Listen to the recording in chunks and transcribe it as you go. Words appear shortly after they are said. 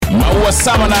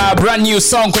Wasama na brand new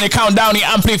song kwenye countdown ya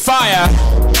Amplifaya.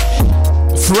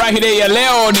 Friday ya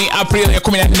leo ni April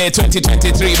 14,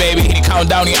 2023 baby. Hii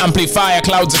countdown ya Amplifaya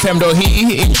Clouds FM ndo hii.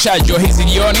 In charge wa hizi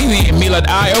jioni ni Millard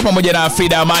ayo pamoja na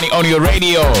Frida Amani on your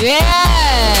radio.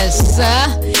 Yes.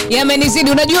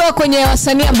 Yamenizidi. Unajua kwenye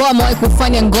wasanii ambao wamewahi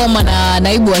kufanya ngoma na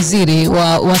naibu waziri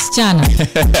wa wasichana.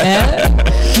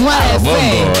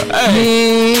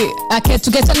 Ni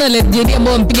tuketana ile jeni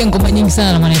ambao mpige ngoma nyingi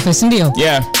sana na manifest ndio.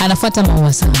 Yeah. Anafuata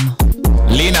Maua Sama.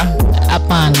 Lina?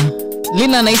 Hapana.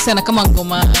 Lina anaisa na kama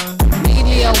ngoma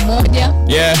 2 au 1.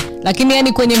 Yeah. Lakini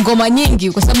yani kwenye ngoma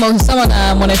nyingi kwa sababu Sama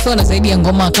na Mwendokasi na zaidi ya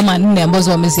ngoma kama 4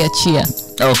 ambazo wameziachia.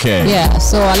 Okay. Yeah,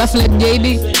 so alafu let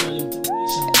JD.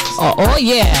 Oh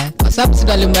yeah. Kwa sababu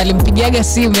sisi alimpigiaga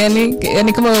simu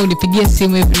yani kama wewe unipigie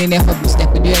simu hivi nini afa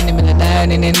sijakujua ni Millard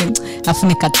nini afu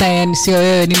nikataa yani sio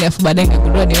wewe nini afu baadaye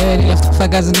nikagundua ni wewe nini afu kufanya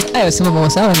kazi ayo sema Maua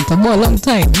Sama ni taboa long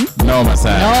time. Noma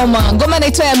sana. Noma. Ngoma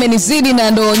inaitwa Yamenizidi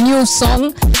na ndo new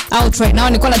song out right now.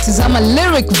 Nilikuwa natazama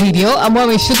lyric video ambayo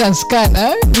ameshoot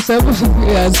Skana kwa sababu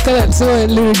Skana so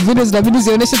lyric videos zinabidi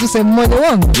zionyeshe tu sehemu moja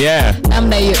wangu. Yeah.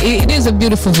 Namna hiyo. It is a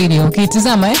beautiful video.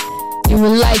 Ukitazama you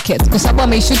will like it kwa sababu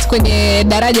ameshoot kwenye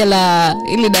daraja la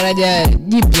ile daraja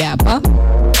jipya hapa.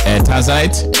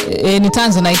 Tanzanite? Ni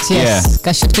Tanzanite, yes. Yeah.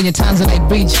 Kashoot kwenye Tanzanite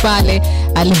bridge pale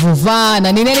alivovaa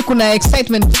na nini kuna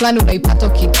excitement fulani unaipata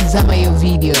ukitazama hiyo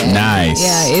video. Nice.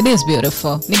 Yeah, it is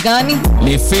beautiful. Ni gani?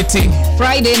 Ni fiti.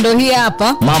 Friday ndo hii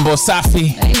hapa. Mambo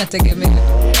safi. Inategemea.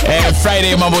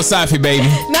 Friday mambo safi baby.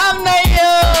 Namna hiyo.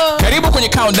 Karibu kwenye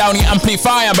countdown ya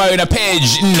Amplify ambayo ina page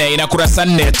 4, ina kurasa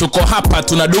 4. Tuko hapa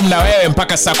tunadumu na wewe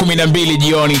mpaka saa 12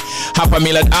 jioni. Hapa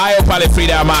Millard ayo pale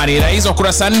Frida Amani. Na hizo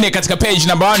kurasa 4 katika page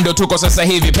number 1 ndio tuko sasa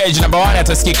hivi. Page number 1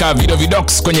 atasikika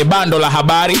Vidox kwenye bando la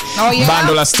habari,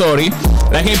 bando la story.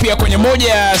 Lakini pia kwenye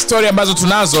moja ya story ambazo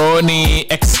tunazo ni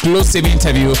exclusive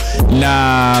interview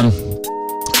na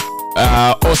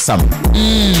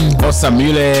Awesome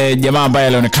yule jamaa ambaye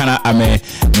alionekana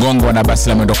amegongwa na basi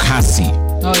la Mwendokasi.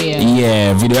 Oh yeah.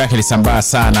 Yeah, video yake ilisambaa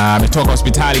sana. Ametoka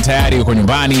hospitali tayari yuko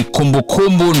nyumbani.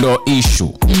 Kumbukumbu ndo issue.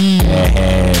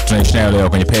 Tunaishi nayo leo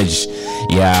kwenye page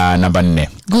ya namba 4.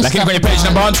 Lakini kwenye page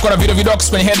namba 1 tuko na Vidox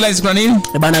kwenye headlines kuna nini?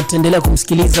 Bana tutaendelea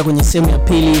kumsikiliza kwenye sehemu ya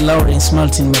pili Lawrence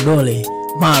Martin Medole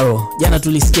Maro. Jana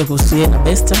tulisikia kuhusu yeye na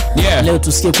Besta. Yeah. Leo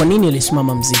tusikie kwa nini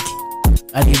alisimama muziki.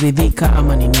 Aliridhika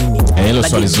ama ni nini? Hilo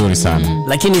swali zuri sana.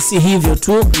 Lakini si hivyo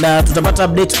tu na tutapata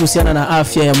update kuhusiana na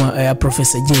afya ya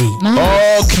Professor J.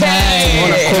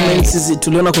 Okay.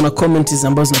 Tuliona kuna comments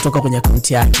ambazo zinatoka kwenye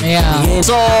account yake. Yeah.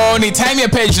 So ni time ya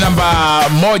page namba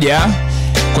 1.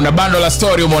 Kuna bando la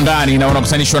story humo ndani na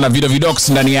unakusanishwa na Vidox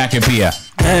ndani yake pia.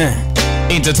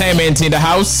 Entertainment in the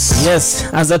house. Yes,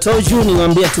 as I told you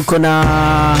niwaambia tuko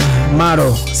na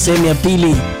Maro sehemu ya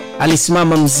pili.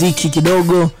 Alisimama muziki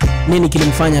kidogo, nini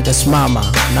kilimfanya akasimama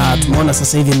na tumeona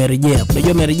sasa hivi amerejea.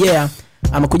 Unajua amerejea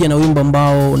amekuja na wimbo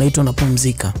ambao unaitwa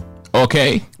Napumzika.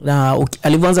 Okay. Na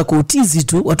alivyoanza kuutizi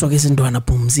tu watu wakasema ndo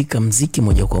anapumzika muziki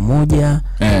moja kwa moja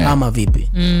ama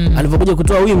vipi. Alipokuja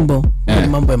kutoa wimbo ni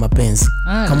mambo ya mapenzi.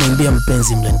 Kama imbia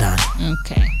mpenzi mle ndani.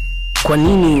 Okay. Kwa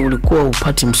nini ulikuwa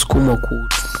upati msukumo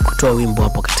kutoa wimbo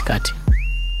hapo katikati?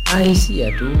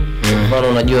 Hisia tu. Bwana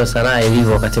unajua sanaa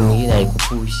ilivyo wakati mwingine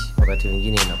haikupush, wakati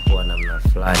mwingine inakuwa namna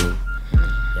fulani.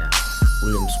 Yeah.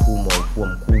 Ule msukumo ulikuwa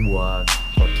mkubwa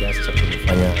kwa kiasi cha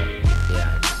kunifanya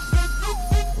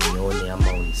unione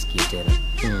ama unisikie tena.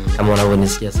 Kama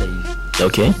unavyonisikia sasa hivi.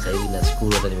 Okay. Sasa hivi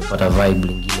nashukuru hata nimepata vibe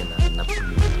lingine na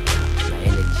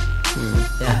energy.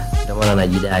 Yeah, ndio maana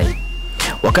najidai.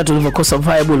 Wakati ulivyokosa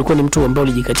vibe ulikuwa ni mtu ambaye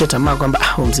ulijikatia tamaa kwamba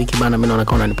muziki bana mimi naona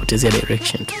kama unanipotezea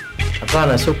direction tu.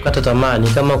 Hapana, sio kukata tamaa, ni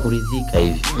kama kuridhika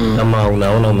hivi. Kama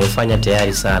unaona umefanya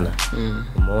tayari sana.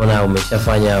 Umeona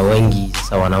umeshafanya wengi,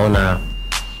 sasa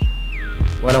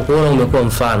wanakuona umekuwa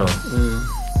mfano.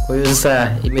 Kwa hiyo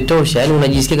sasa imetosha, yani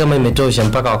unajisikia kama imetosha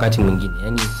mpaka wakati mwingine.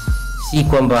 Yani si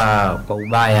kwamba kwa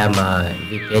ubaya ama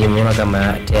vipi, yani umeona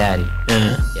kama tayari.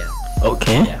 Yeah.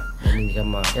 Okay. Yeah. Yani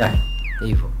kama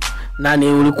hivyo. Nani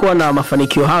ulikuwa na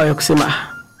mafanikio hayo ya kusema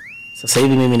sasa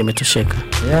hivi mimi nimetosheka?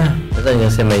 Yeah, sasa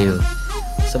ninasema hivyo.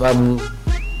 Sababu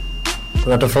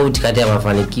kuna tofauti kati ya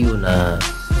mafanikio na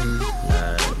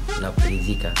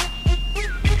kuridhika.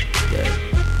 Yeah.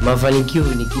 Mafanikio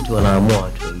ni kitu wanaamua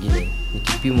watu wengine. Ni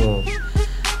kipimo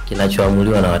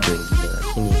kinachoamuliwa na watu wengine,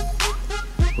 lakini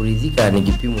kuridhika ni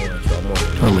kipimo kinachoamua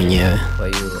wewe mwenyewe. Kwa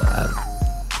hiyo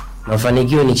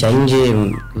mafanikio ni cha nje,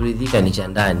 kuridhika ni cha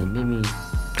ndani. Mimi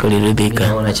kuridhika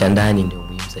naona cha ndani ndio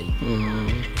muhimu zaidi.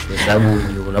 Kwa sababu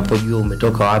unapojua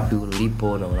umetoka wapi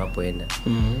ulipo na unapoenda.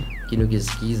 Lakini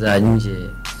ukisikiza nje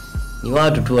ni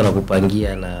watu tu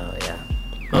wanakupangia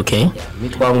na Okay. Yeah,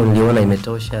 mimi kwangu niliona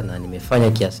imetosha na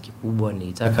nimefanya kiasi kikubwa.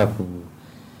 Nilitaka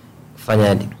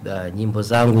kufanya nyimbo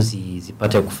zangu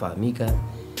zipate kufahamika.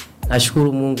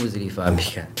 Nashukuru Mungu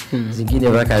zilifahamika. Zingine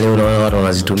mpaka leo naona watu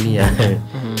wanazitumia.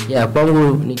 Yeah,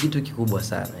 kwangu ni kitu kikubwa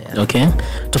sana. Yeah. Okay.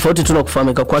 Tofauti tu na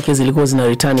kufahamika kwake, zilikuwa zina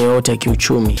return yoyote ya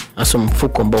kiuchumi, hasa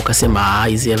mfuko ambao ukasema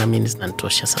hizi hela mimi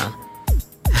zinanitosha sana?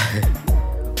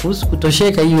 Kuhusu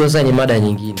kutosheka hiyo sasa ni mada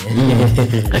nyingine.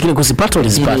 Lakini kuzipata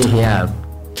ulizipata. Yeah,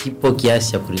 kipo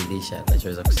kiasi cha kuridhisha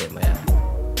nachoweza kusema. Yeah.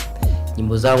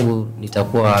 Nyimbo zangu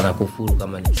nitakuwa na kufuru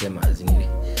kama nikisema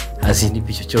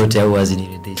hazinipi chochote au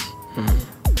haziniridhishi.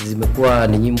 Zimekuwa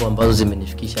ni nyimbo ambazo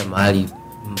zimenifikisha mahali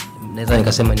naweza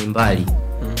nikasema ni mbali.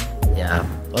 Yeah.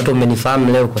 Watu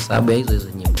wamenifahamu leo kwa sababu ya hizo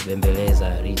nyimbo,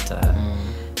 Bembeleza, Rita,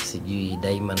 sijui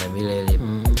Daima na Milele,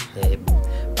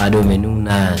 bado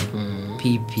umenuna,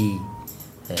 Pipi,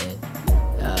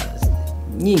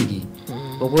 nyingi.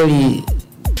 Kwa kweli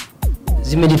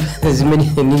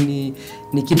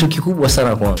ni kitu kikubwa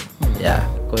sana kwangu. Yeah.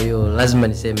 Kwa hiyo lazima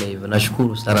niseme hivyo.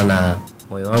 Nashukuru sana na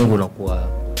moyo wangu unakuwa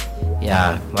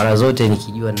mara zote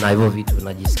nikijua na hivyo vitu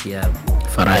najisikia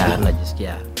faraja,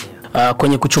 najisikia. Yeah.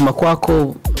 Kwenye kuchuma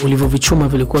kwako ulivyovichuma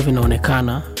vilikuwa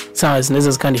vinaonekana. Sawa,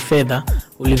 zinaweza zikani fedha,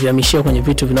 ulivyohamishia kwenye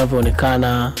vitu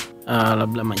vinavyoonekana,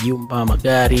 labda majumba,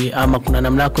 magari, ama kuna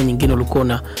namna yako nyingine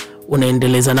ulikuwa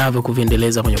unaendeleza navyo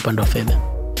kuviendeleza kwenye upande wa fedha?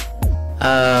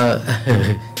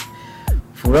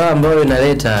 Furaha ambayo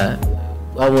inaleta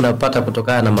au unapata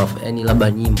kutokana na yani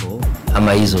labda nyimbo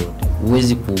ama hizo,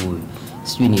 huwezi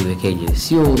sijui niwekeje,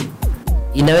 sio,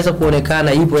 inaweza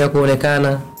kuonekana, ipo ya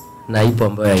kuonekana na ipo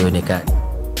ambayo haionekani.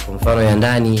 Kwa mfano ya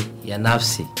ndani ya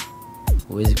nafsi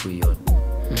huwezi kuiona,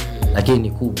 lakini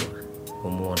ni kubwa.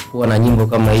 Umeona kuwa na nyimbo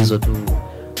kama hizo tu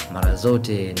mara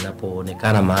zote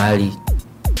inapoonekana mahali,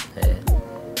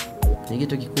 ni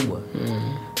kitu kikubwa.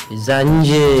 Za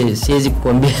nje siwezi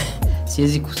kukwambia,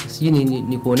 sijui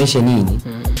ni kuonesha nini,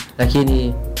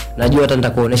 lakini najua hata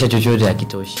nitakuonesha chochote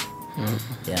hakitoshi.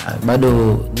 Yeah,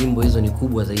 bado nyimbo hizo ni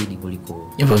kubwa zaidi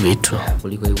kuliko hivyo vitu.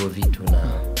 Kuliko hivyo vitu na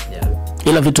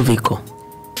ila vitu viko.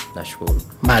 Nashukuru.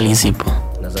 Mali zipo.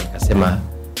 Naweza nikasema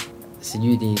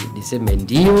sijui niseme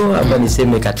ndio ama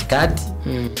niseme katikati.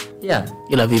 Yeah,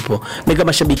 ila vipo. Mimi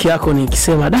kama shabiki yako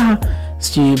nikisema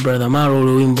sijui brother Maro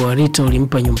ule wimbo wa Rita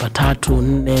ulimpa nyumba 3,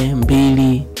 4,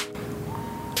 2.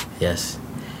 Yes.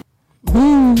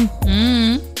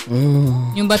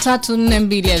 Nyumba 3, 4,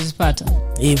 2 azipata.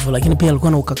 Hivyo, lakini pia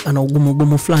alikuwa ana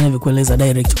ugumu fulani hivi kueleza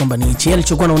direct kwamba ni hichi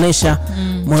alichokuwa anaonesha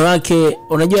moyo wake.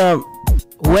 Unajua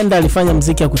huenda alifanya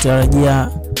muziki ya kutarajia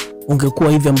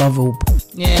ungekuwa hivi ambavyo upo.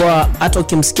 Yeah. Kwa hata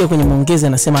ukimsikia kwenye maongezi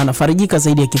anasema anafarijika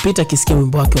zaidi akipita akisikia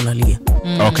wimbo wake unalia.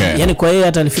 Okay. Yaani kwa yeye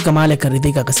hata alifika mahali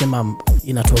akaridhika akasema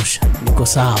inatosha, niko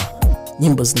sawa,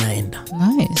 nyimbo zinaenda.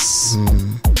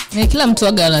 Nice. Kila mtu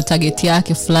ana target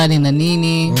yake fulani na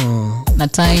nini na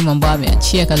time ambayo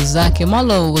ameachia kazi zake.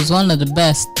 Malo was one of the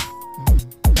best.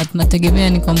 Na tunategemea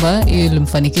ni kwamba hiyo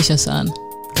ilimfanikisha sana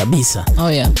kabisa.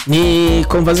 Oh yeah. Ni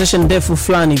conversation ndefu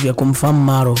fulani vya kumfahamu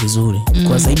Maro vizuri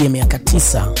kwa zaidi ya miaka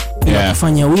 9 bila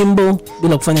kufanya wimbo,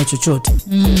 bila kufanya chochote.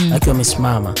 Akiwa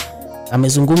amesimama.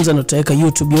 Amezungumza na tutaweka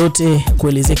YouTube yote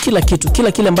kuelezea kila kitu,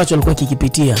 kila kile ambacho alikuwa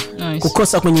kikipitia. Nice.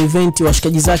 Kukosa kwenye event,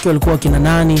 washikaji zake walikuwa kina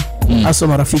nani, hasa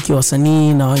marafiki wa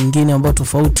wasanii na wengine ambao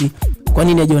tofauti. Kwa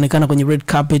nini hajaonekana kwenye red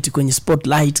carpet, kwenye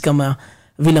spotlight kama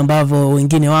vile ambavyo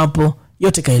wengine wapo,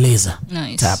 yote kaeleza.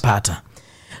 Nice. Tapata.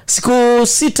 Siku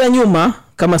 6 nyuma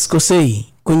kama sikosei,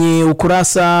 kwenye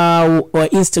ukurasa wa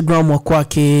Instagram wa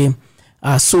kwake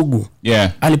Sugu,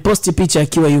 aliposti picha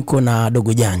akiwa yuko na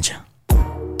Dogo Janja.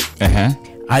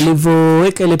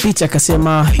 Alivyoweka ile picha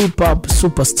akasema hip hop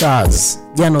superstars,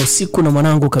 jana usiku na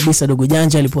mwanangu kabisa Dogo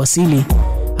Janja alipowasili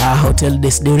Hotel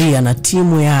Desderia na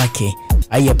timu yake.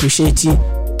 I appreciate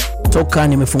toka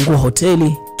nimefungua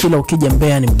hoteli, kila ukija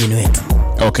Mbeya ni mgeni wetu.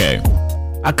 Okay.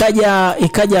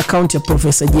 Ikaja account ya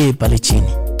Professor J pale chini.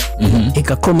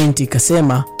 Ika comment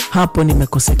ikasema hapo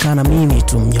nimekosekana mimi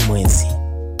tu Mnyamwezi.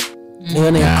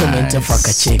 Nione ya comment afa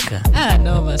akacheka.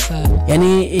 Noma sana.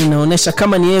 Yaani inaonesha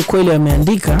kama ni yeye kweli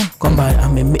ameandika kwamba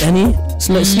yani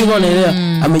sio unaelewa,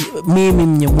 mimi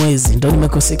Mnyamwezi ndio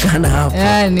nimekosekana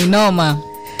hapo. Ni noma.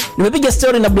 Nimepiga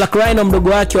story na Black Rhino mdogo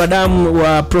wake wa damu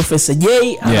wa Professor J,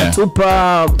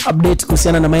 anatupa update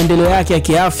kuhusiana na maendeleo yake ya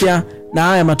kiafya na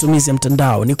haya matumizi ya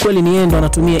mtandao. Ni kweli ni yeye ndo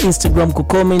anatumia Instagram ku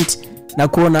comment na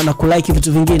kuona na kulike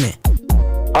vitu vingine?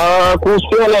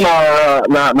 Kuhusiana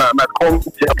na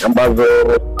comments ambazo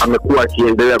amekuwa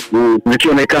akiendelea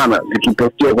zikionekana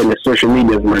zikipostiwa kwenye social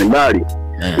media mbalimbali,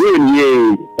 hiyo ni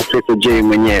yeye Professor J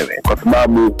mwenyewe, kwa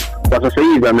sababu kwa sasa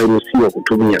hivi ameruhusiwa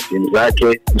kutumia simu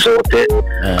zake zote,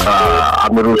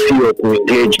 ameruhusiwa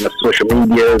kuengage na social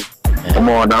media,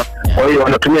 umeona. Kwa hiyo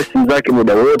anatumia simu zake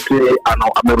muda wote,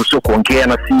 ameruhusiwa kuongea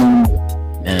na simu.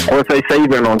 Kwa hiyo sasa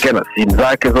hivi anaongea na simu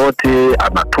zake zote,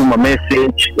 anatuma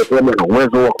message, kwa sababu ana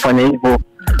uwezo wa kufanya hivyo.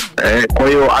 Kwa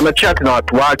hiyo ana chat na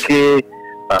watu wake,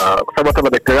 kwa sababu hata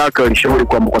daktari wake alishauri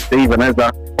kwamba kwa sasa hivi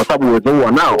anaweza, kwa sababu uwezo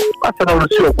huo nao, hata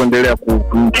anaruhusiwa kuendelea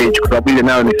kuengage, kwa sababu ile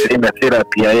nayo ni sehemu ya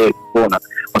therapy ya yeye kuona,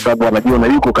 kwa sababu anajiona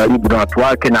yuko karibu na watu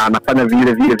wake na anafanya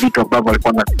vile vitu ambavyo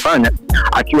alikuwa anafanya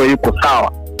akiwa yuko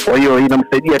sawa. Kwa hiyo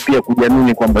inamsaidia pia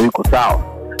kujiamini kwamba yuko sawa.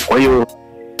 Kwa hiyo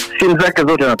simu zake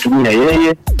zote anatumia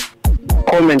yeye,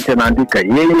 comment anaandika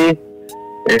yeye,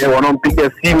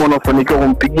 wanaompigia simu wanafanikiwa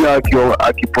kumpigia,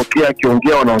 akipokea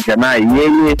akiongea wanaongea naye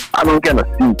yeye, anaongea na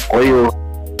simu. Kwa hiyo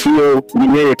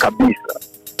ni yeye kabisa.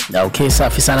 Okay,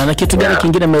 safi sana. Na kitu gani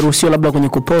kingine ameruhusiwa labda kwenye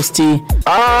kuposti?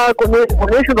 Kwenye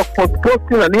issue za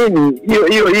kuposti na nini,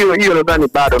 hiyo nadhani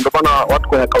bado, ndio maana watu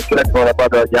kwenye account yake wala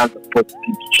bado hawajaanza kuposti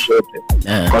kitu chochote.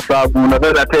 Kwa sababu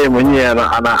nadhani hata yeye mwenyewe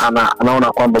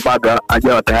anaona kwamba bado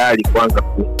hajawa tayari kuanza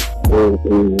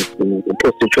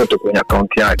kuposti chochote kwenye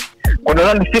account yake. Kwa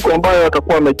nadhani siku ambayo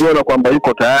atakuwa amejiona kwamba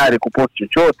yuko tayari kuposti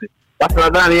chochote, basi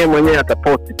nadhani yeye mwenyewe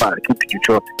ataposti pale kitu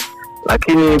chochote.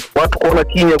 Lakini watu kuona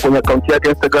kimya kwenye account yake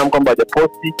Instagram kwamba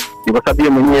hajaposti, ni kwa sababu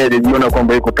yeye mwenyewe alijiona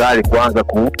kwamba yuko tayari kuanza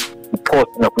kupost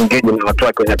na kuengage na watu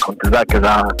wake kwenye account zake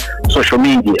za social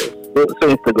media, so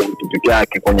Instagram peke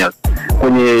yake,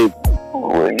 kwenye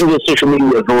hizo social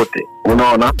media zote,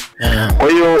 unaona. Kwa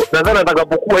hiyo nadhani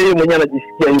atakapokuwa yeye mwenyewe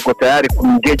anajisikia yuko tayari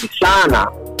kuengage sana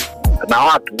na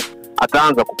watu,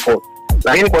 ataanza kupost.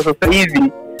 Lakini kwa sasa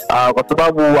hivi kwa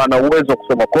sababu ana uwezo wa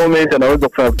kusoma comment, ana uwezo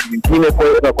kufanya vitu vingine, kwa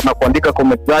hiyo kuna kuandika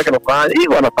comment zake na kufanya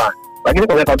hivyo anafanya. Lakini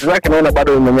kwa account zake naona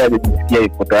bado yeye mwenyewe hajisikia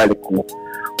yuko tayari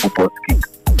kupost kitu.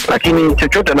 Lakini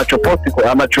chochote anachoposti,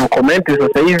 anachocomment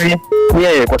sasa hivi ni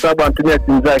yeye, kwa sababu anatumia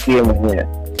simu zake yeye mwenyewe.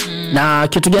 Na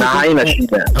kitu gani haina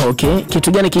shida. Okay,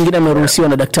 kitu gani kingine ameruhusiwa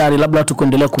na daktari labda watu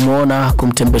kuendelea kumuona,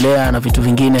 kumtembelea na vitu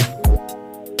vingine?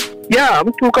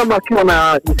 Mtu kama akiwa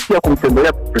anajisikia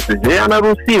kumtembelea profesa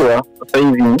anaruhusiwa. Sasa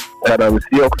hivi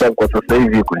anaruhusiwa kwa sababu kwa sasa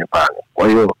hivi yuko nyumbani. Kwa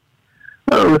hiyo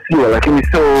anaruhusiwa, lakini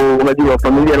sio, unajua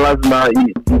familia lazima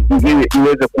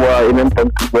iweze kuwa inampa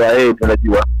mtu kwa yeye,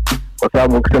 unajua. Kwa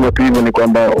sababu ukisema tu hivyo ni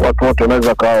kwamba watu wote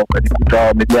wanaweza kujikuta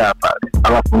wamejaa pale.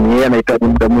 Alafu ni yeye anahitaji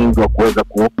muda mwingi wa kuweza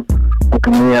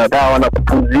kutumia dawa na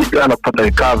kupumzika na kupata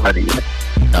recovery.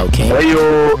 Okay. Kwa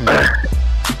hiyo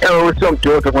sio mtu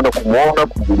yote kwenda kumuona,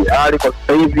 kumjulia hali kwa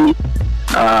sasa hivi.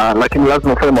 Lakini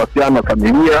lazima ufanye mawasiliano na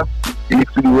familia ili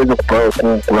kusudi uweze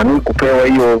kupewa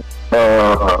hiyo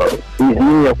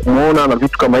idhini ya kumuona na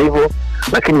vitu kama hivyo.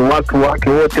 Lakini watu wake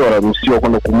wote wanaruhusiwa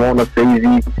kwenda kumuona sasa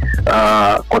hivi,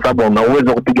 kwa sababu una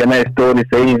uwezo kupiga naye story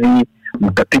sasa hivi,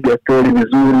 mtapiga story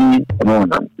vizuri,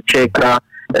 unaona, cheka.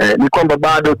 Ni kwamba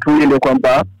bado tu ile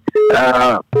kwamba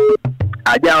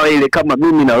hajawa ile kama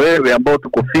mimi na wewe ambao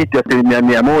tuko fit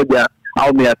 100%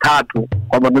 au 300,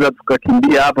 kwamba tunaweza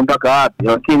tukakimbia hapa mpaka wapi.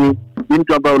 Lakini ni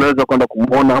mtu ambaye unaweza kwenda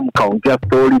kumuona mkaongea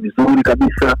story vizuri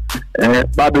kabisa.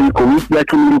 Bado yuko wiki,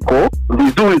 lakini yuko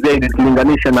vizuri zaidi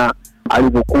kulinganisha na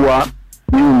alivyokuwa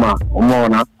nyuma,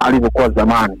 umeona, alivyokuwa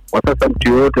zamani. Kwa sasa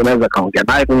mtu yote anaweza kaongea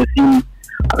naye kwenye simu,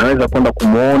 anaweza kwenda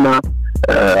kumuona,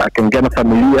 akiongea na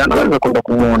familia, anaweza kwenda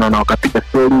kumuona na wakapiga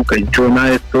story, ukaenjoy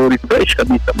naye story fresh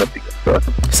kabisa, mpiga story.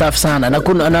 Safi sana. Na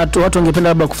kuna watu wangependa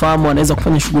labda kufahamu anaweza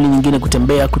kufanya shughuli nyingine,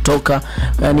 kutembea, kutoka,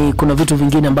 yani kuna vitu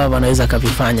vingine ambavyo anaweza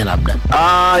kavifanya labda.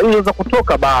 Hizo za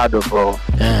kutoka bado bro.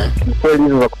 Kweli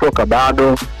hizo za kutoka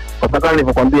bado. Kwa sababu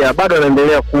nilivyokuambia bado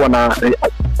anaendelea kuwa na,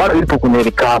 bado yupo kwenye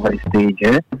recovery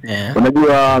stage.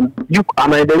 Unajua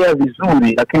anaendelea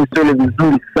vizuri, lakini sio ile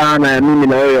vizuri sana ya mimi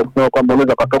na wewe kusema kwamba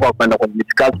unaweza kutoka kwenda kwa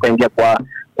mitikazi kaingia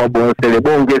kwa bonsele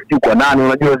bonge si kwa nani,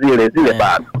 unajua zile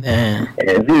bado.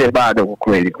 Zile bado kwa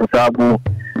kweli, kwa sababu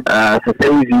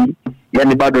sasa hivi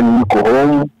yani bado ni yuko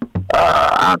home,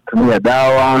 anatumia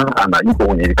dawa, yuko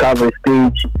kwenye recovery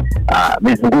stage.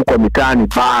 Mizunguko mitaani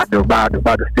bado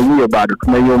sio, bado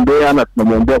tunaiombea na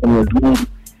tunamwombea kwa Mwenyezi Mungu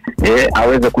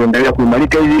aweze kuendelea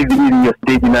kuimarika hivi hiyo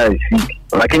stage nayo ifike.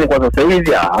 Lakini kwa sasa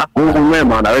hivi Mungu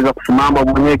mwema, anaweza kusimama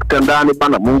mwenyewe kitandani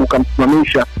bana, Mungu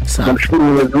kamsimamisha. Namshukuru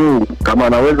Mwenyezi Mungu. Kama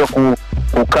anaweza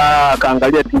kukaa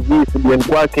kaangalia TV sebuleni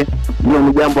kwake, hiyo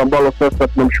ni jambo ambalo sasa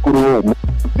tunamshukuru Mungu,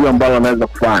 ndio ambalo anaweza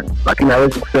kufanya. Lakini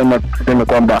hawezi kusema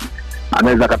kwamba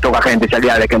anaweza katoka kaendesha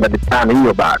gari kaenda ditani,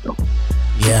 hiyo bado.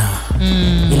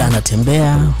 Ila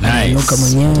anatembea, ananuka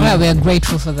mwenyewe. We are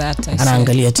grateful for that.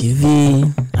 Anaangalia TV,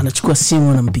 anachukua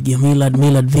simu, anampigia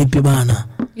Millard, vipi bana?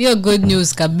 Hiyo good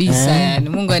news kabisa. Yani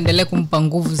Mungu aendelee kumpa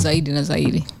nguvu zaidi na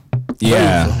zaidi.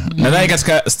 Yeah. Nadhani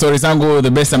katika stories zangu the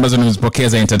best ambazo nimezipokea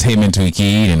za entertainment wiki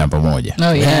hii ni namba 1.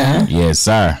 Oh yeah. Yes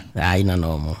sir. Haina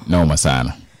noma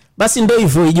sana. Basi ndio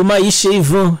hivyo, Ijumaa ishe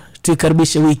hivyo,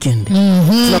 tukaribishe weekend.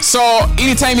 So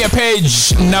ini time ya page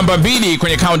number 2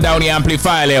 kwenye countdown ya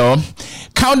Amplifaya leo.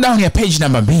 Countdown ya page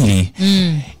number 2.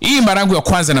 Hii marangu ya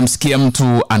kwanza namsikia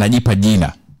mtu anajipa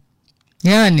jina.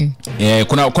 Yani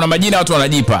kuna majina watu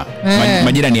wanajipa.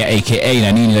 Majina ni ya AKA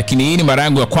na nini, lakini hii ni mara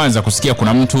yangu ya kwanza kusikia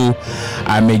kuna mtu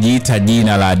amejiita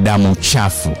jina la damu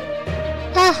chafu.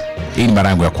 Hii ni mara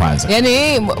yangu ya kwanza.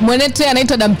 Yani mwenetu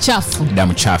anaitwa damu chafu.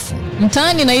 Damu chafu.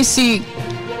 Mtaani nahisi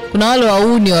kuna wale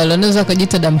wauni wale wanaweza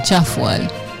kujiita damu chafu wale.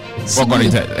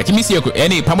 Lakini si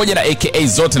yani pamoja na AKA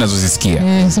zote nazozisikia.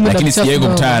 Lakini sijawahi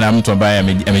kukutana na mtu ambaye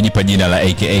amejipa jina la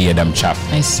AKA ya damu chafu.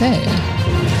 I say.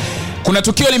 Kuna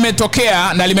tukio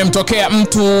limetokea na limemtokea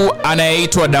mtu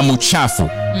anayeitwa damu chafu.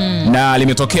 Na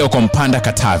limetokea huko Mpanda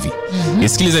Katavi.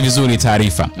 Isikilize vizuri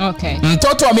taarifa. Okay.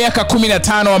 Mtoto wa miaka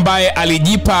 15 ambaye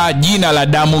alijipa jina la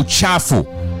damu chafu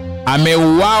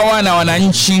ameuawa na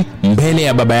wananchi mbele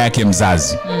ya baba yake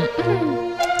mzazi.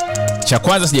 Cha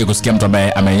kwanza sijawahi kusikia mtu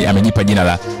ambaye amejipa jina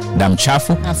la damu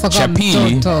chafu.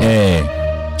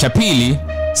 Cha pili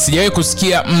sijawahi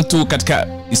kusikia mtu katika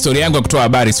historia yangu ya kutoa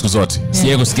habari siku zote.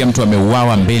 Sijawahi kusikia mtu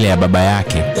ameuawa mbele ya baba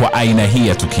yake kwa aina hii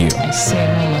ya tukio.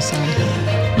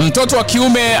 Mtoto wa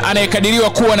kiume anayekadiriwa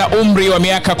kuwa na umri wa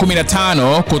miaka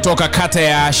 15 kutoka kata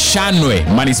ya Shanwe,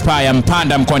 manispaa ya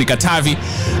Mpanda mkoani Katavi,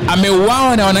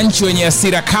 ameuawa na wananchi wenye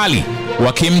hasira kali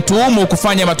wakimtuhumu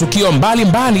kufanya matukio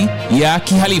mbalimbali ya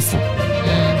kihalifu.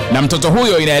 Na mtoto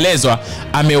huyo inaelezwa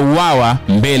ameuawa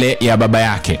mbele ya baba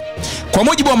yake. Kwa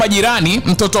mujibu wa majirani,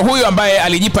 mtoto huyo ambaye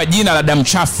alijipa jina la damu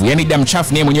chafu, yani damu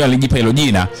chafu niye mwenyewe alijipa hilo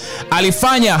jina,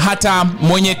 alifanya hata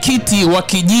mwenyekiti wa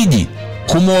kijiji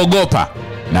kumuogopa,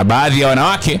 na baadhi ya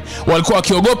wanawake walikuwa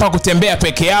wakiogopa kutembea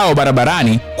peke yao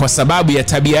barabarani kwa sababu ya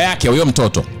tabia yake huyo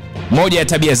mtoto. Moja ya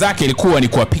tabia zake ilikuwa ni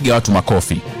kuwapiga watu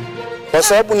makofi. Kwa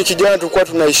sababu ni kijana tulikuwa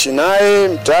tunaishi naye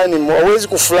mtaani, hauwezi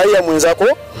kufurahia mwenzako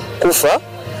kufa,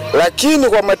 lakini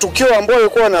kwa matukio ambayo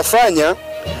alikuwa anafanya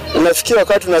unafikia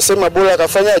wakati unasema bora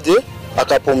akafanyaje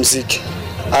akapumzike.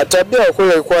 Tabia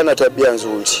kweli alikuwa na tabia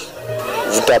nzuri.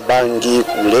 Vuta bangi,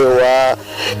 kulewa,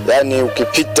 yani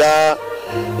ukipita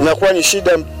inakuwa ni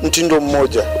shida mtindo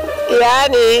mmoja.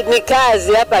 Yani ni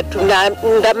kazi hapa,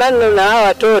 tunaandamana na hao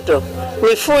watoto.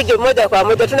 Ni fujo moja kwa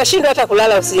moja, tunashindwa hata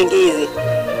kulala usingizi.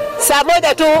 Saa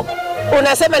moja tu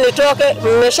unasema nitoke,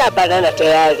 mmeshabanana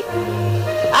tayari.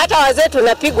 Hata wazee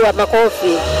tunapigwa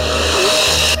makofi.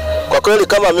 Kwa kweli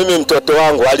kama mimi mtoto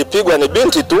wangu alipigwa, ni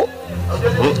binti tu,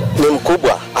 ni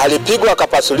mkubwa, alipigwa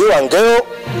akapasuliwa ngeo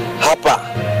hapa.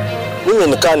 Mimi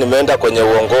nikaa nimeenda kwenye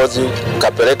uongozi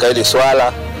kapeleka hili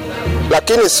swala,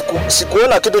 lakini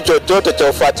sikuona kitu chochote cha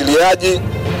ufuatiliaji,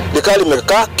 likaa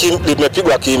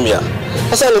limepigwa kimya.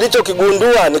 Sasa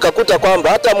nilichokigundua nikakuta kwamba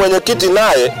hata mwenyekiti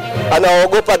naye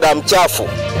anaogopa damu chafu.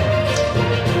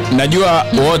 Najua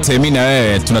wote mimi na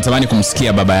wewe tunatamani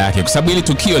kumsikia baba yake, kwa sababu hili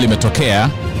tukio limetokea.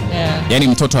 Yani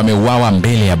mtoto ameuawa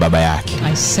mbele ya baba yake.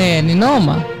 I say ni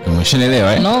noma.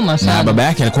 Umeshaelewa Noma sana. Na baba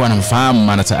yake alikuwa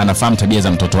anamfahamu, anafahamu tabia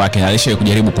za mtoto wake na alishawahi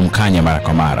kujaribu kumkanya mara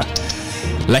kwa mara.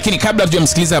 Lakini kabla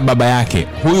tujamsikiliza baba yake,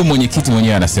 huyu mwenyekiti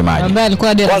mwenyewe anasemaje? Baba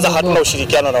alikuwa kwanza hatuna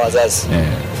ushirikiano na wazazi.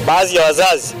 Baadhi ya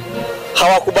wazazi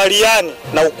hawakubaliani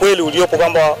na ukweli uliopo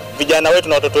kwamba vijana wetu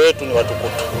na watoto wetu ni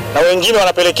watukutu. Na wengine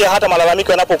wanapelekea hata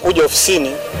malalamiko yanapokuja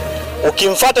ofisini.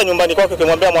 Ukimfuata nyumbani kwake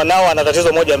ukimwambia mwanao ana tatizo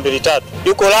 1 2 3,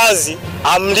 yuko lazi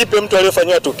amlipe mtu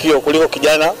aliyefanywa tukio kuliko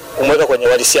kijana kumweka kwenye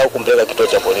walisia au kumpeleka kituo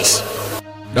cha polisi.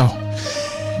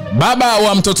 Baba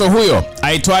wa mtoto huyo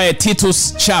aitwaye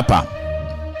Titus Chapa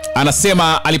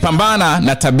anasema alipambana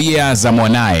na tabia za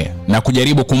mwanae na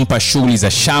kujaribu kumpa shughuli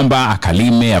za shamba,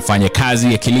 akalime, afanye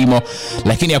kazi ya kilimo,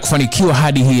 lakini hakufanikiwa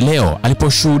hadi hii leo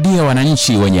aliposhuhudia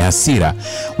wananchi wenye hasira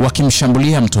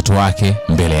wakimshambulia mtoto wake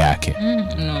mbele yake.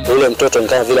 Yule mtoto ni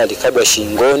kama vile alikabwa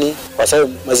shingoni, kwa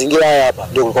sababu mazingira haya hapa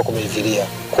ndio kulikuwa kumevilia.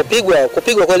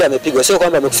 Kupigwa kweli amepigwa, sio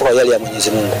kwamba amekufa kwa yale ya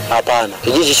Mwenyezi Mungu. Hapana.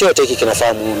 Kijiji chote hiki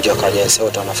kinafahamu huyu mjakaja,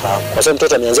 wote wanafahamu. Kwa sababu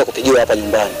mtoto ameanza kupigiwa hapa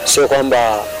nyumbani. Sio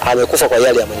kwamba amekufa kwa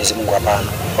yale ya Mwenyezi Mungu, hapana.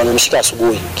 Wamemshika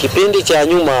asubuhi. Kipindi cha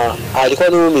nyuma alikuwa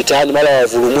ni mitaani mara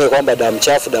wavurumue kwamba damu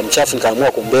chafu,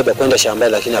 nikaamua kumbeba kwenda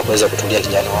shambani, lakini hakuweza kutulia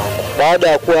kijana wangu. Baada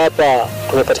ya kuwa hapa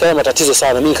tumepatikana matatizo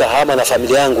sana, mimi nikahama na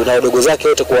familia yangu na wadogo zake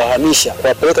wote kuwahamisha,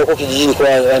 kuwapeleka huko kijijini kwa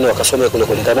yani wakasome kule.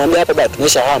 Nikamwambia hapa baba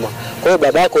tumeshahama. Kwa hiyo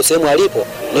babako sehemu alipo,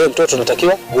 leo mtoto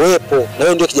natakiwa uwepo. Na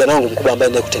wewe ndio kijana wangu mkubwa ambaye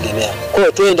ndio kutegemea. Kwa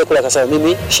hiyo tuende kula, kasema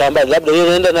mimi shambani, labda yeye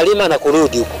anaenda nalima na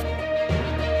kurudi huko.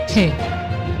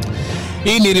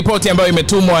 Hii ni ripoti ambayo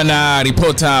imetumwa na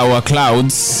ripota wa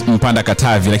Clouds Mpanda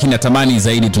Katavi, lakini natamani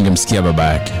zaidi tungemsikia baba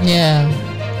yake.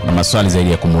 Na maswali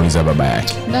zaidi ya kumuuliza baba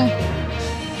yake.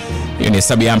 Hiyo ni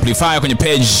hesabu ya Amplifaya kwenye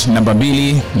page namba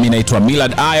 2. Mimi naitwa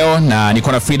Millard Ayo na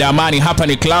niko na Frida Amani. Hapa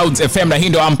ni Clouds FM na hii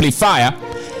ndio Amplifaya.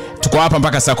 Tuko hapa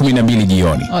mpaka saa 12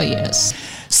 jioni. Oh yes.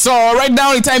 So right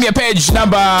now ni time ya page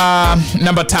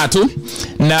number 3.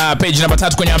 Na page number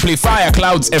 3 kwenye Amplifaya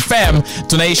Clouds FM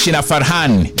tunaishi na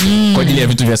Farhan kwa ajili ya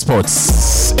vitu vya sports.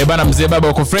 Bana mzee baba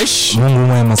uko fresh? Mungu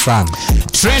mwema sana.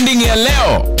 Trending ya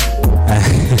leo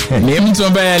ni mtu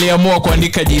ambaye aliamua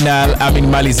kuandika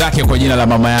mali zake kwa jina la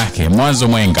mama yake, Mwanzo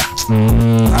Mwenga.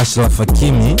 Achraf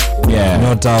Hakimi,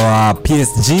 nyota wa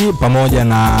PSG pamoja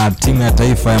na timu ya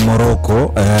taifa ya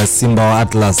Morocco, Simba wa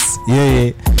Atlas.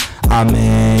 Yeye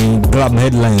grab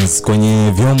headlines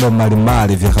kwenye vyombo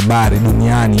mbalimbali vya habari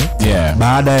duniani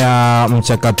baada ya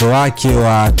mchakato wake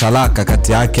wa talaka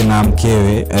kati yake na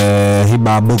mkewe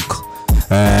Hiba Book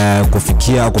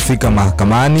kufika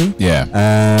mahakamani.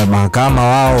 Mahakama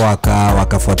wao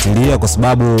wakafuatilia kwa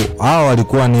sababu hao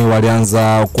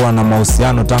walianza kuwa na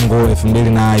mahusiano tangu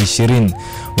 2020.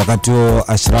 Wakati huo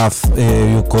Achraf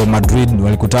yuko Madrid,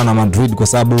 walikutana Madrid kwa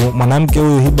sababu mwanamke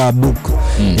huyu Hiba Book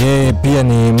yeye pia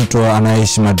ni mtu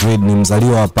anaishi Madrid, ni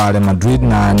mzaliwa wa pale Madrid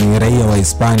na ni raia wa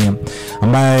Hispania,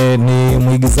 ambaye ni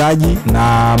mwigizaji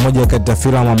na moja kati ya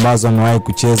filamu ambazo amewahi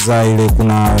kucheza ile,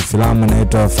 kuna filamu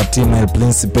inaitwa Fatima El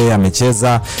Principe,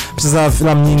 amecheza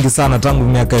filamu nyingi sana tangu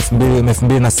miaka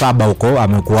 2007 huko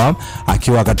amekuwa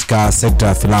akiwa katika sekta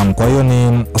ya filamu. Kwa hiyo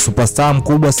ni superstar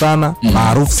mkubwa sana,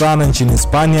 maarufu sana nchini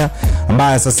Hispania,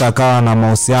 ambaye sasa akawa na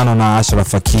mahusiano na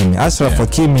Achraf Hakimi. Achraf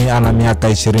Hakimi ana miaka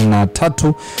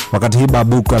 23 wakati Hiba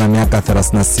Book ana miaka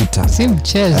 36. Si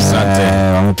mchezo.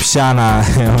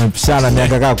 Wamepishana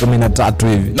miaka kama 13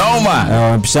 hivi.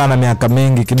 Wamepishana miaka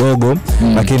mingi kidogo,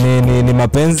 lakini ni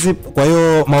mapenzi. Kwa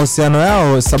hiyo mahusiano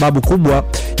yao, sababu kubwa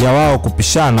ya wao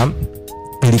kupishana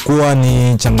ilikuwa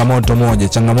ni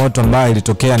changamoto ambayo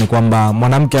ilitokea ni kwamba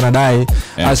mwanamke anadai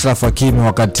Achraf Hakimi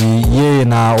wakati yeye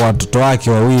na watoto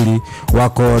wake wawili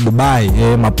wako Dubai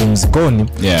mapumzikoni,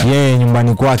 yeye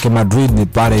nyumbani kwake Madrid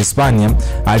pale Hispania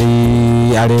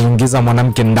aliingiza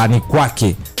mwanamke ndani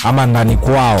kwake ama ndani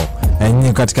kwao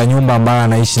katika nyumba ambayo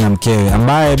anaishi na mkewe,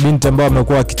 ambaye binti ambaye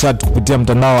amekuwa akichat kupitia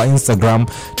mtandao wa Instagram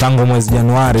tangu mwezi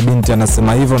Januari. Binti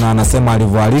anasema hivyo na anasema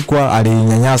alivyoalikwa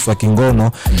alinyanyaswa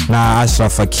kingono na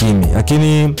Achraf Hakimi,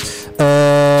 lakini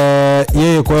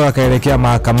yeye kwa hiyo akaelekea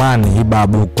mahakamani Hiba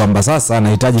Book kwamba sasa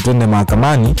anahitaji twende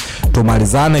mahakamani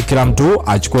tumalizane, kila mtu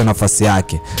achukue nafasi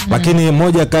yake. Lakini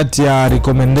moja kati ya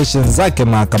recommendations zake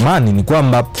mahakamani ni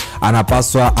kwamba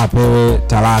anapaswa apewe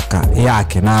talaka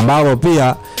yake, na ambao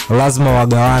pia lazima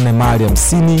wagawane mali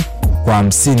 50 kwa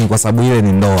 50 kwa sababu ile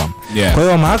ni ndoa. Kwa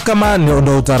hiyo mahakama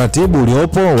ndio utaratibu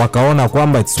uliopo, wakaona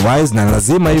kwamba it's wise na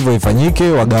lazima hivyo ifanyike,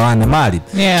 wagawane mali.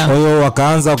 Kwa hiyo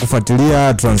wakaanza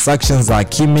kufuatilia transactions za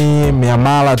Hakimi,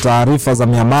 miamala, taarifa za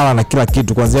miamala na kila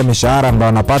kitu, kuanzia mishahara ambayo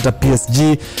anapata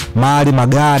PSG, mali,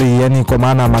 magari, yani kwa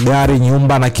maana magari,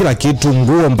 nyumba na kila kitu,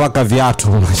 nguo mpaka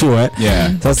viatu, unajua.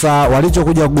 Sasa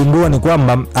walichokuja kugundua ni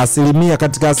kwamba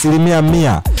katika asilimia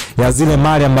 100 ya zile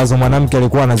mali ambazo mwanamke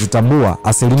alikuwa anazitambua,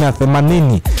 asilimia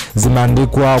 80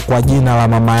 zimeandikwa kwa jina la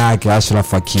mama yake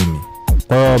Achraf Hakimi.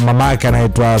 Kwa hiyo mama yake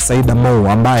anaitwa Saida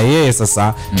Mo, ambaye yeye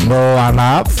sasa ndo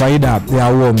ana faida ya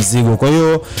huo mzigo. Kwa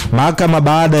hiyo mahakama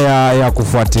baada ya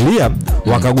kufuatilia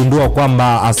wakagundua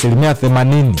kwamba asilimia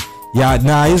 80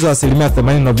 na hizo asilimia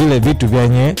 80 ndo vile vitu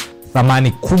vyenye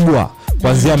thamani kubwa,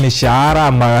 kuanzia mishahara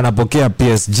ambayo anapokea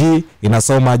PSG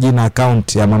inasoma jina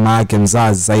account ya mama yake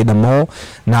mzazi Saida Mo,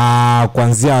 na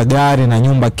kuanzia gari na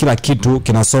nyumba kila kitu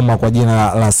kinasoma kwa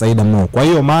jina la Saida Mo. Kwa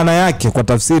hiyo maana yake kwa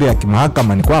tafsiri ya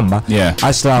kimahakama ni kwamba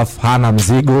Achraf hana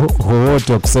mzigo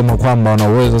wowote wa kusema kwamba wana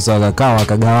uwezo sasa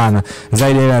wakagawana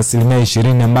zaidi ya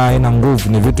 20% ambayo ina nguvu.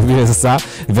 Ni vitu vile sasa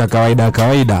vya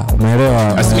kawaida,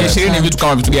 umeelewa? Asilimia 20 ni vitu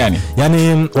kama vitu gani?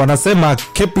 Yani wanasema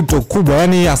capital kubwa,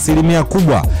 yani asilimia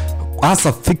kubwa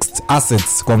hasa fixed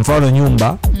assets, kwa mfano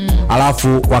nyumba,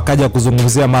 alafu wakaja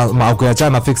kuzungumzia ukiachana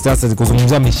na fixed assets,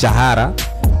 kuzungumzia mishahara,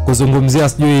 kuzungumzia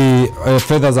sijui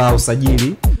fedha za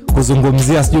usajili,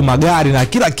 kuzungumzia sijui magari na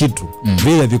kila kitu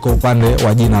vile viko upande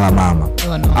wa jina la mama.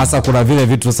 Hasa kuna vile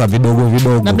vitu sasa vidogo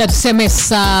labda tuseme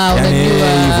saa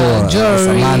unajua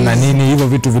jewelry na nini, hivyo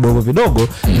vitu vidogo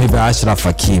ni vya Achraf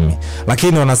Hakimi.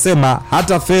 Lakini wanasema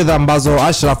hata fedha ambazo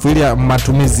Achraf ili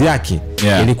matumizi yake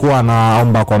ilikuwa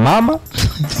anaomba kwa mama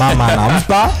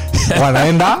anampa,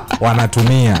 wanaenda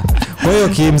wanatumia. Kwa hiyo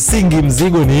kimsingi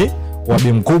mzigo ni kwa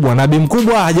bi mkubwa, na bi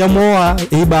mkubwa hajamuoa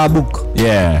Hiba Abuk.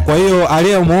 Kwa hiyo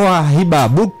aliyemuoa Hiba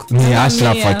Abuk ni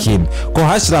Achraf Hakimi.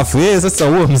 Kwa Achraf yeye sasa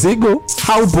huo mzigo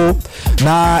haupo.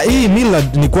 Na hii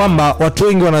Millard ni kwamba watu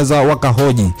wengi wanaweza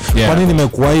wakahoji kwa nini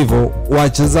imekuwa hivyo.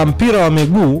 Wacheza mpira wa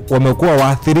miguu wamekuwa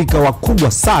waathirika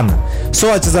wakubwa sana, so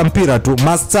wacheza mpira tu,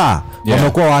 master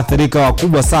wamekuwa waathirika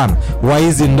wakubwa sana wa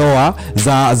hizi ndoa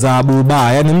za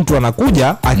buba. Yani mtu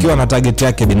anakuja akiwa na target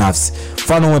yake binafsi.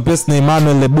 Mfano mwepesi ni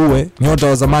Emmanuel Lebue, nyota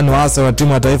wa zamani wa Arsenal na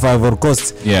timu ya taifa ya Ivory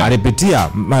Coast. Alipitia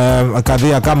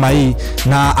kadhia kama hii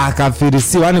na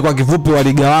akafirisiwa. Yani kwa kifupi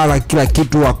waligawana kila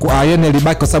kitu, yani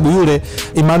alibaki kwa sababu yule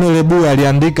Emmanuel Lebue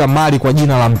aliandika mali kwa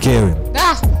jina la mkewe.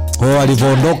 Kwa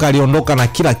alivyoondoka aliondoka na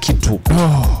kila kitu.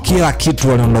 Kila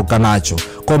kitu aliondoka nacho.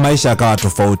 Kwa maisha yakawa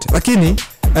tofauti. Lakini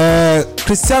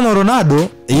Cristiano Ronaldo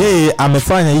yeye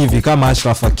amefanya hivi kama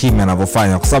Achraf Hakimi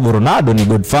anavyofanya, kwa sababu Ronaldo ni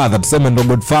godfather, tuseme ndo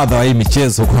godfather wa hii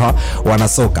michezo kwa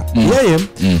wanasoka. Yeye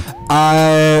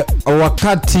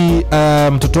wakati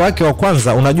mtoto wake wa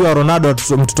kwanza, unajua Ronaldo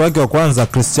mtoto wake wa kwanza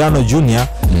Cristiano Junior,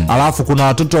 alafu kuna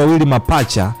watoto wawili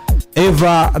mapacha,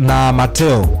 Eva na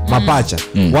Mateo mapacha.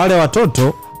 Wale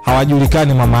watoto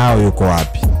hawajulikani mama yao yuko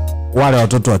wapi, wale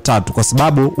watoto watatu, kwa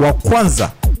sababu wa kwanza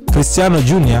Cristiano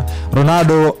Junior,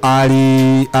 Ronaldo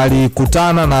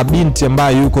alikutana na binti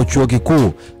ambaye yuko chuo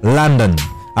kikuu London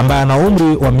ambaye ana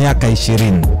umri wa miaka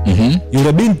 20.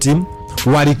 Yule binti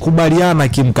walikubaliana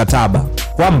kimkataba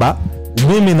kwamba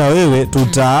mimi na wewe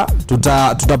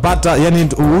tutapata, yani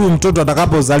huyu mtoto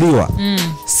atakapozaliwa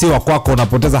si wa kwako,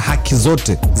 unapoteza haki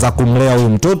zote za kumlea huyu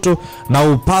mtoto na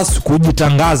upaswi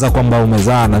kujitangaza kwamba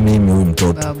umezaa na mimi huyu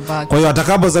mtoto. Kwa hiyo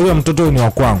atakapozaliwa mtoto huyu ni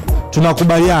wa kwangu.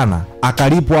 Tunakubaliana.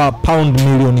 Akalipwa pound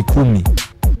milioni 10.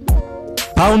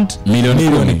 Pound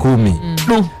milioni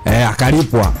 10.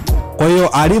 Akalipwa. Kwa hiyo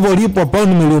alivyolipwa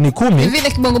pound milioni 10,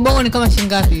 vile kibongo ni kama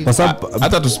shingapi? Kwa sababu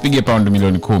hata tusipige pound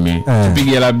milioni 10,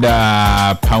 tupige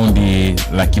labda paundi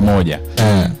 100,000.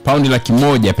 Paundi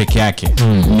 100,000 peke yake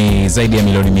ni zaidi ya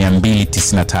milioni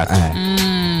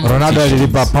 293. Ronaldo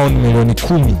alilipa pound milioni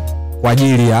 10 kwa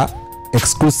ajili ya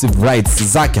exclusive rights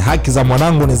zake. Haki za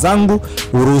mwanangu ni zangu,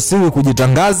 uruhusiwi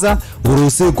kujitangaza,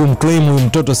 uruhusiwi kumclaim huyu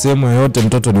mtoto sehemu yoyote,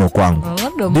 mtoto ni wa kwangu.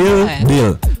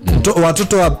 Deal.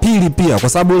 Watoto wa pili pia, kwa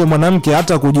sababu yule mwanamke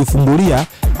hata kujifungulia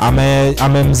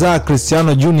amemzaa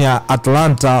Cristiano Junior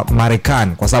Atlanta,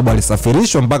 Marekani, kwa sababu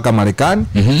alisafirishwa mpaka Marekani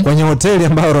kwenye hoteli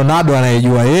ambayo Ronaldo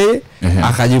anayejua yeye,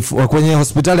 kwenye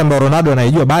hospitali ambayo Ronaldo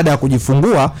anayejua. Baada ya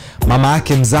kujifungua, mama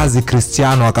yake mzazi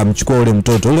Cristiano akamchukua ule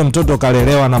mtoto. Ule mtoto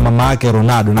kalelewa na mama yake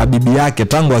Ronaldo na bibi yake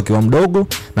tangu akiwa mdogo,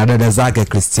 na dada zake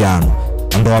Cristiano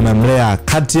ndo wamemlea.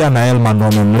 Katia na Elman ndo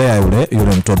wamemlea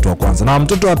yule mtoto wa kwanza. Na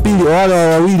mtoto wa pili, wale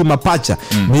wawili mapacha,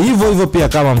 ni hivyo pia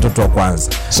kama mtoto wa kwanza.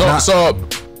 So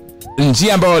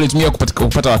njia ambayo walitumia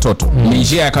kupata watoto ni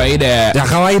njia ya kawaida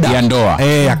ya ndoa,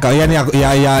 yani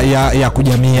ya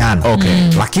kujamiana.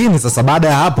 Lakini sasa baada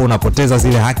ya hapo unapoteza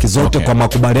zile haki zote kwa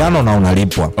makubaliano na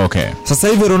unalipwa. Sasa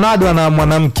hivi Ronaldo ana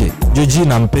mwanamke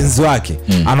Georgina, mpenzi wake,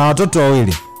 ana watoto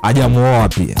wawili, hajamuoa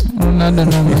pia. Ronaldo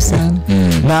noma sana.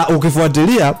 Na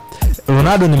ukifuatilia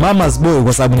Ronaldo ni mama's boy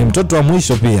kwa sababu ni mtoto wa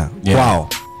mwisho pia kwao.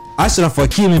 Achraf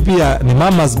Hakimi pia ni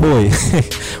mama's boy.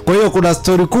 Kwa hiyo kuna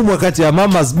story kubwa kati ya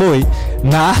mama's boy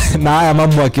na haya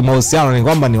mambo ya kimahusiano, ni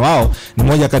kwamba ni wao ni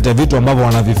moja kati ya vitu ambavyo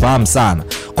wanavifahamu sana.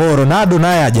 Kwa hiyo Ronaldo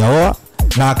naye hajaoa,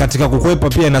 na katika kukwepa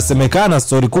pia inasemekana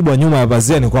story kubwa nyuma ya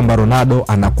pazia ni kwamba Ronaldo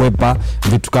anakwepa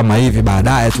vitu kama hivi,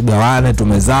 baadaye tugawane,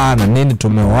 tumezaa na nini,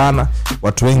 tumeoana.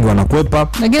 Watu wengi wanakwepa.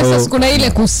 Lakini sasa kuna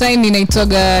ile kusaini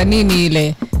inaitwaga nini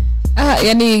ile?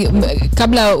 Yani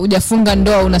kabla hujafunga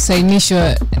ndoa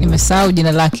unasainishwa, nimesahau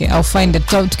jina lake, au find it.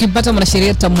 Tukipata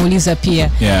mwanasheria tutamuuliza pia.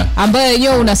 Ambayo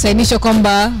yenyewe unasainishwa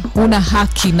kwamba huna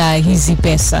haki na hizi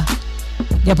pesa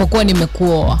japokuwa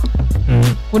nimekuoa.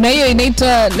 Kuna hiyo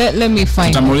inaitwa let me find.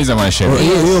 Tutamuuliza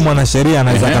mwanasheria. Hiyo mwanasheria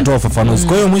anaweza kutoa ufafanuzi.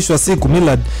 Kwa hiyo mwisho wa siku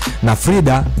Millard na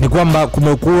Frida ni kwamba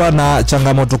kumekuwa na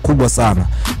changamoto kubwa sana,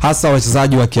 hasa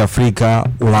wachezaji wa Kiafrika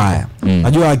Ulaya.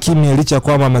 Najua Hakimi licha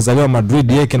kwamba amezaliwa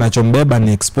Madrid, yeye kinachombeba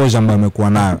ni exposure ambayo amekuwa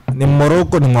nayo. Ni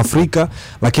Morocco, ni Mwafrika,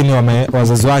 lakini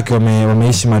wazazi wake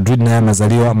wameishi Madrid na yeye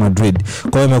amezaliwa Madrid.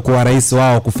 Kwa hiyo imekuwa rahisi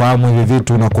wao kufahamu hivi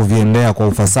vitu na kuviendea kwa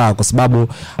ufasaha, kwa sababu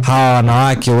hawa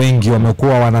wanawake wengi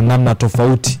wamekuwa wana namna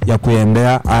tofauti ya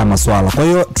kuendea haya masuala. Kwa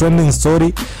hiyo trending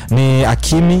story ni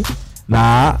Hakimi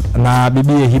na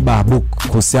bibie Hiba Abuk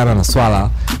kuhusiana na swala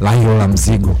la hilo la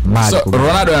mzigo.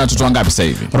 Ronaldo ana watoto wangapi sasa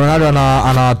hivi? Ronaldo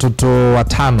ana watoto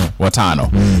 5.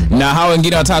 Na hao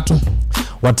wengine watatu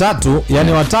watatu,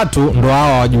 yani watatu ndo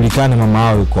hao wajulikane mama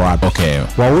hao yuko wapi. Okay.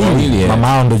 Wawili mama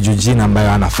hao ndo Jujina ambaye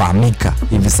anafahamika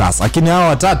hivi sasa. Lakini hao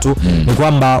watatu ni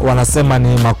kwamba wanasema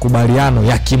ni makubaliano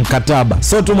ya kimkataba.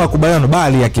 Sio tu makubaliano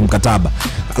bali ya kimkataba.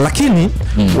 Lakini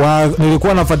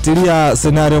nilikuwa nafuatilia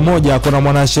scenario moja, kuna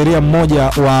mwanasheria mmoja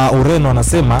wa Ureno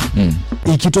anasema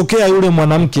ikitokea yule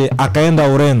mwanamke akaenda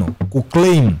Ureno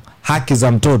kuclaim haki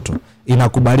za mtoto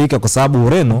inakubalika, kwa sababu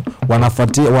Ureno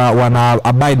wana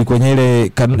abide kwenye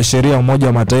ile sheria Umoja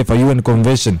wa Mataifa, UN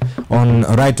Convention on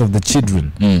Right of the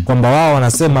Children, kwamba wao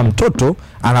wanasema mtoto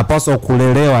anapaswa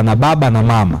kulelewa na baba na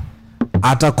mama.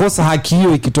 Atakosa haki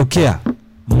hiyo ikitokea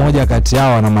mmoja kati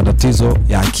yao ana matatizo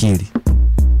ya akili.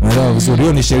 Unaelewa vizuri,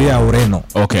 hiyo ni sheria ya Ureno.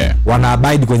 Okay. Wana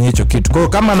abide kwenye hicho kitu. Kwa hiyo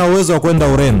kama ana uwezo wa kwenda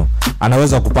Ureno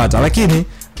anaweza kupata, lakini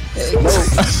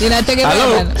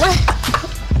inategemea.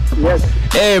 Yes.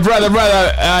 Hey brother,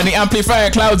 ni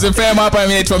Amplifaya Clouds FM hapa.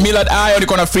 Mimi naitwa Millard Ayo,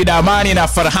 niko na Frida, Amani na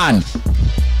Farhan.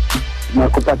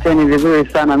 Nakupateni vizuri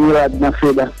sana Millard na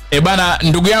Frida. Bana,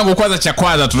 ndugu yangu, kwanza cha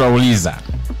kwanza tunauliza.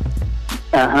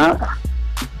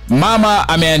 Mama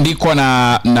ameandikwa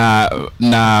na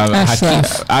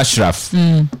Achraf.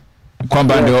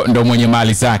 Kwamba ndo mwenye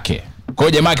mali zake. Kwa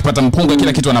hiyo jamaa akipata mpunga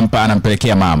kila kitu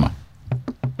anampelekea mama.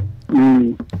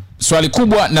 Swali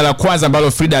kubwa na la kwanza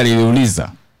ambalo Frida aliuliza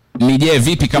ni je,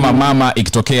 vipi kama mama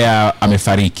ikitokea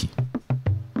amefariki?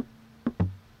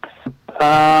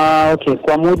 Okay,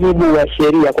 kwa mujibu wa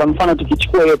sheria, kwa mfano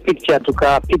tukichukua hiyo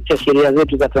picture sheria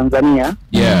zetu za Tanzania.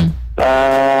 Yeah.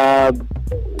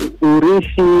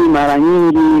 Urithi mara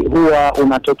nyingi huwa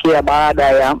unatokea baada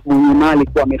ya mwenye mali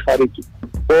kuwa amefariki.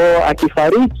 Kwa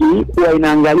akifariki huwa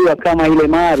inaangaliwa kama ile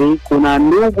mali kuna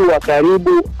ndugu wa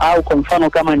karibu, au kwa mfano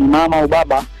kama ni mama au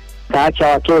baba kaacha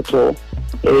watoto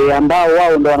ambao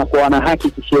wao ndo wanakuwa na haki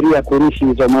kisheria kurithi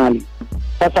hizo mali.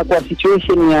 Sasa kwa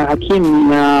situation ya Hakimi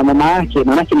na mama yake,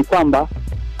 maana ni kwamba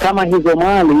kama hizo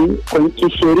mali kwa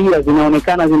kisheria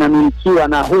zinaonekana zinamilikiwa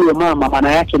na huyo mama,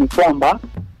 maana yake ni kwamba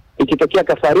ikitokea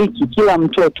kafariki, kila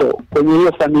mtoto kwenye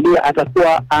hiyo familia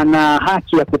atakuwa ana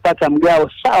haki ya kupata mgao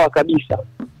sawa kabisa.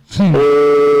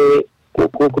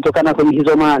 Kutokana kwenye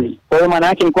hizo mali. Kwa hiyo maana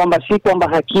yake ni kwamba si kwamba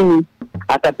Hakimi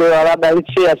atapewa labda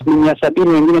 70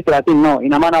 wengine 30, no.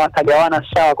 Ina maana watagawana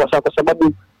sawa kwa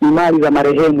sababu ni mali za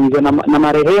marehemu hizo, na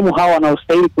marehemu hawa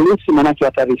wanaostahili kurithi maana yake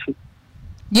watarithi.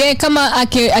 Je, kama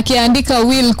akiandika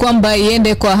will kwamba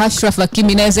iende kwa Achraf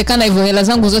Hakimi, inawezekana hivyo, hela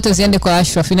zangu zote ziende kwa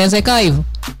Achraf, inawezekana hivyo?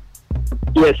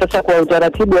 Yes, sasa kwa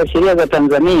utaratibu wa sheria za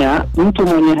Tanzania, mtu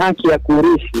mwenye haki ya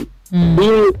kurithi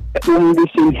ili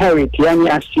disinherit, yani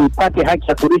asipate haki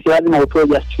ya kurithi, lazima utoe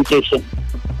justification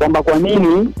kwamba kwa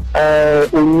nini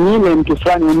unyime mtu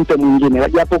fulani mtu mwingine.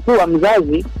 Japokuwa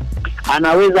mzazi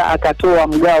anaweza akatoa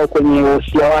mgao kwenye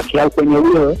wosia wake au kwenye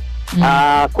will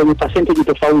kwenye percentage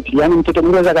tofauti. Yani mtoto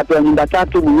mwingine akapewa nyumba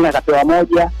 3, mwingine akapewa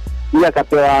 1, mwingine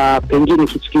akapewa pengine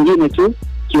kitu kingine tu,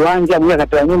 kiwanja, mwingine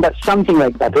akapewa nyumba, something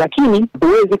like that. Lakini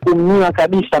huwezi kumnyima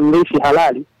kabisa mrithi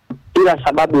halali bila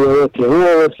sababu yoyote. Huo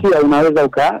wosia unaweza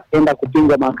ukaenda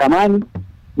kupingwa mahakamani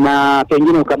na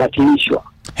pengine ukabatilishwa.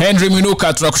 Henry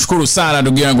Minuka, tunakushukuru sana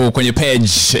ndugu yangu kwenye page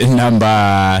number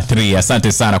 3.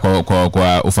 Asante sana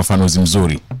kwa ufafanuzi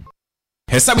mzuri.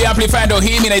 Hesabu ya Amplify ndio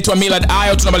hii. Mimi naitwa Millard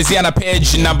Ayo. Tunamalizia na page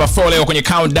number 4 leo kwenye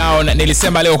countdown.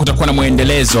 Nilisema leo kutakuwa na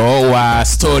muendelezo wa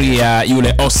story ya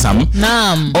yule Osam.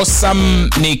 Naam. Osam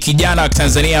ni kijana wa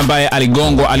Tanzania ambaye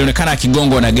alionekana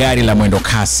akigongwa na gari la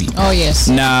Mwendokasi. Oh yes.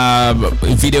 Na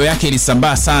video yake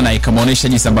ilisambaa sana, ikamuonesha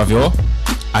jinsi ambavyo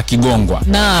akigongwa.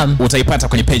 Naam. Utaipata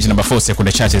kwenye page number 4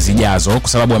 sekunde chache zijazo, kwa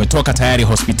sababu ametoka tayari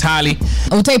hospitali.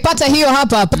 Utaipata hiyo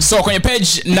hapa. So kwenye page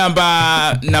number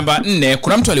 4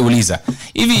 kuna mtu aliuliza,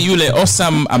 hivi yule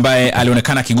Osam ambaye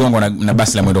alionekana akigongwa na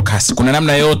basi la Mwendokasi, kuna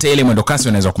namna yote ile Mwendokasi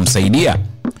wanaweza kumsaidia?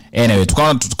 Anyway,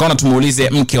 tukaona tumuulize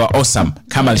mke wa Osam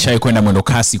kama alishawahi kwenda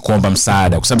Mwendokasi kuomba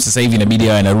msaada, kwa sababu sasa hivi inabidi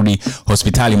awe anarudi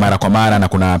hospitali mara kwa mara na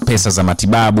kuna pesa za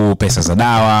matibabu, pesa za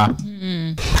dawa.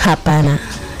 Hapana,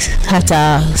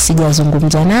 hata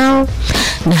sijazungumza nao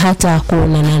na hata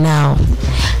kuonana nao.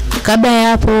 Kabla ya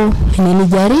hapo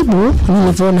nilijaribu,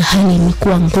 nilivyoona hali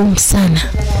imekuwa ngumu sana.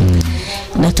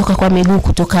 Natoka kwa miguu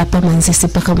kutoka hapa Manzese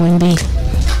mpaka Mwimbili.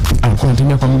 Alikuwa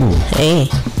anatembea kwa mguu?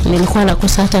 Nilikuwa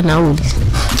nakosa hata nauli.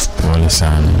 Pole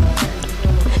sana.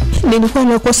 Nilikuwa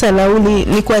nakosa nauli,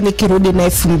 nilikuwa nikirudi na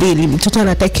 2000. Mtoto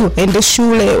anatakiwa aende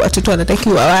shule, watoto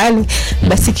wanatakiwa wale.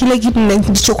 Basi kile kitu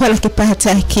nilichokuwa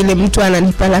nakipata kile mtu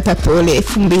ananipa hapa pole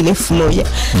 2000 1000.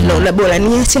 Naona bora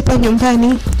niache hapa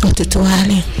nyumbani watoto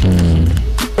wale.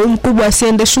 Mkubwa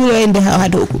asiende shule, aende hawa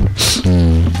wadogo.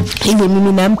 Ili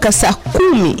mimi naamka saa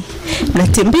 10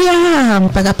 natembea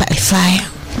mpaka pale fire.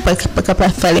 mpaka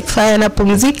pale Faya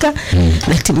napumzika,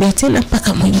 natembea tena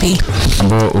mpaka Mwimbili.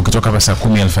 Ambao ukitoka hapa saa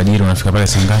 10 alfajiri unafika pale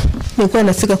saa ngapi? Nilikuwa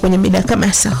nafika kwenye mida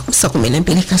kama saa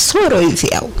 12 kasoro hivi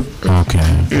au. Okay.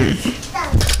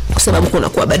 Kwa sababu kuna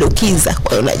kuwa bado kiza,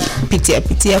 kwa hiyo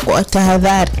najipitia kwa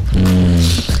tahadhari.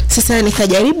 Sasa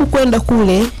nikajaribu kwenda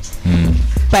kule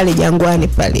pale Jangwani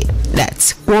pale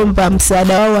that's kuomba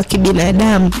msaada wao wa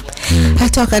kibinadamu.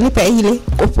 Hata wakanipa ile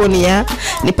kuponi ya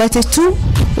nipate tu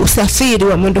usafiri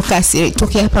wa Mwendokasi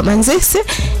toke hapa Manzese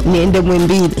niende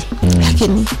Mwimbili.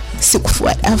 Lakini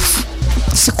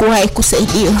sikuwahi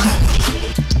kusaidiwa.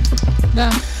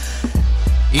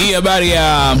 Hii habari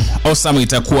ya Osam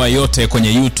itakuwa yote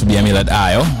kwenye YouTube ya Millard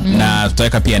Ayo na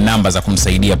tutaweka pia namba za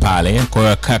kumsaidia pale. Kwa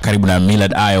hiyo kaa karibu na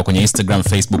Millard Ayo kwenye Instagram,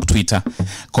 Facebook, Twitter.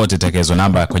 Kote itakezo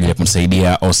namba kwa ajili ya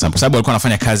kumsaidia Osam. Kwa sababu alikuwa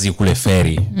anafanya kazi kule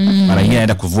feri. Mara nyingine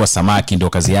anaenda kuvua samaki ndio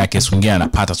kazi yake, siku nyingine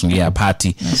anapata, siku nyingine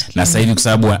hapati. Na sasa hivi kwa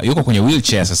sababu yuko kwenye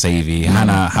wheelchair sasa hivi,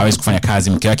 hawezi kufanya kazi,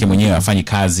 mke wake mwenyewe hafanyi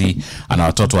kazi, ana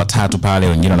watoto 3 pale,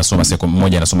 wengine wanasoma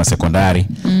mmoja anasoma sekondari.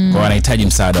 Kwa hiyo anahitaji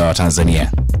msaada wa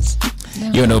Tanzania.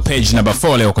 You know page number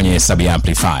 4 leo kwenye Sabi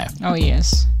Amplifaya. Oh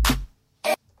yes.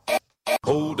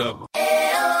 Hold up.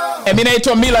 Mimi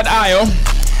naitwa Millard Ayo.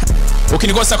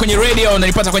 Ukinikosa kwenye radio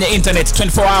unanipata kwenye internet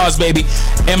 24 hours baby.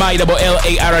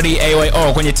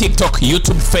 MILLARDAYO kwenye TikTok,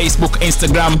 YouTube, Facebook,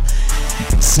 Instagram,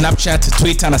 Snapchat,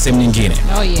 Twitter na sehemu nyingine.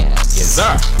 Oh yes. Yes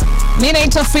sir. Mimi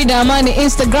naitwa Frida Amani,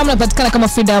 Instagram napatikana kama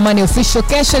Frida Amani official.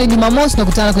 Kesho ni Jumamosi,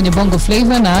 nakutana kwenye Bongo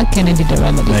Flavor na Kennedy the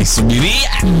Remedy. Naisubiria.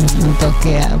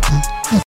 Nitokea hapa.